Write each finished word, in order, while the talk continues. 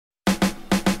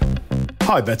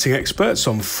Hi betting experts,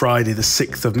 on Friday the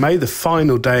 6th of May, the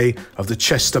final day of the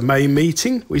Chester May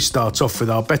meeting. We start off with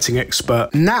our betting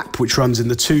expert Nap, which runs in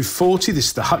the 240. This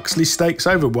is the Huxley Stakes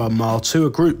over 1 mile 2, a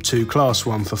Group 2 Class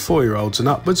 1 for 4-year-olds and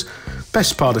upwards.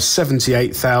 Best part of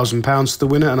 £78,000 to the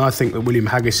winner, and I think that William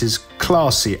Haggis's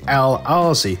classy Al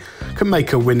Arzi can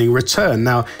make a winning return.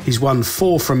 Now, he's won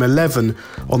 4 from 11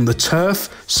 on the turf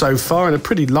so far in a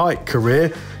pretty light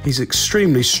career. He's an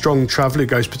extremely strong traveller who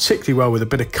goes particularly well with a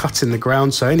bit of cut in the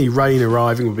ground, so any rain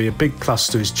arriving will be a big plus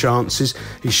to his chances.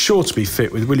 He's sure to be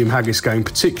fit, with William Haggis going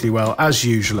particularly well as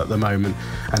usual at the moment,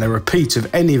 and a repeat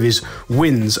of any of his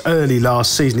wins early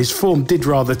last season. His form did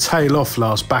rather tail off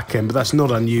last back end, but that's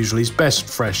not unusual. He's best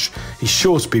fresh. He's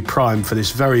sure to be primed for this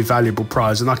very valuable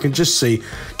prize, and I can just see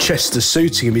Chester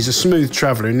suiting him. He's a smooth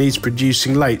traveller who needs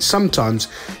producing late. Sometimes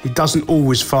he doesn't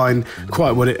always find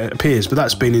quite what it appears, but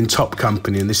that's been in top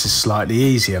company, and this is slightly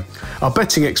easier. Our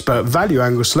betting expert Value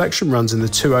Angle Selection runs in the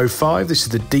 205. This is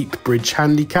the Deep Bridge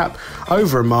Handicap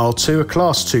over a mile 2, a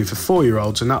Class 2 for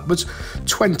 4-year-olds and upwards.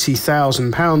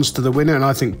 £20,000 to the winner, and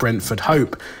I think Brentford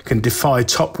Hope can defy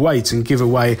top weight and give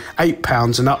away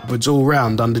 £8 and upwards all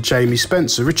round under Jamie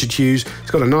Spencer. Richard Hughes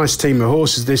has got a nice team of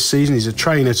horses this season. He's a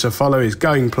trainer to follow. He's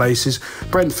going places.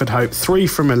 Brentford Hope 3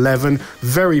 from 11,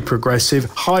 very progressive,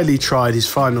 highly tried his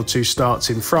final 2 starts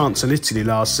in France and Italy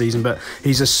last season, but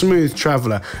he's a smooth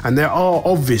traveller, and there are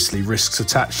obviously risks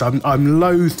attached. I'm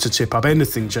loath to tip up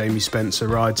anything Jamie Spencer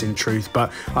rides, in truth,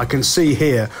 but I can see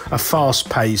here a fast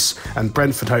pace and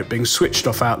Brentford Hope being switched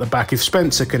off out the back. If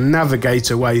Spencer can navigate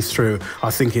a way through,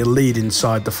 I think he'll lead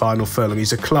inside the final furlong.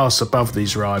 He's a class above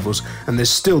these rivals, and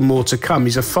there's still more to come.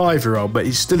 He's a 5-year-old, but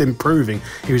he's still improving.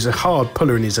 He was a hard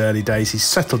puller in his early days. He's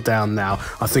settled down now.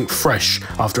 I think fresh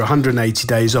after 180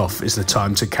 days off is the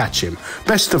time to catch him.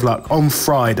 Best of luck on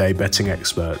Friday, betting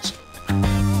experts.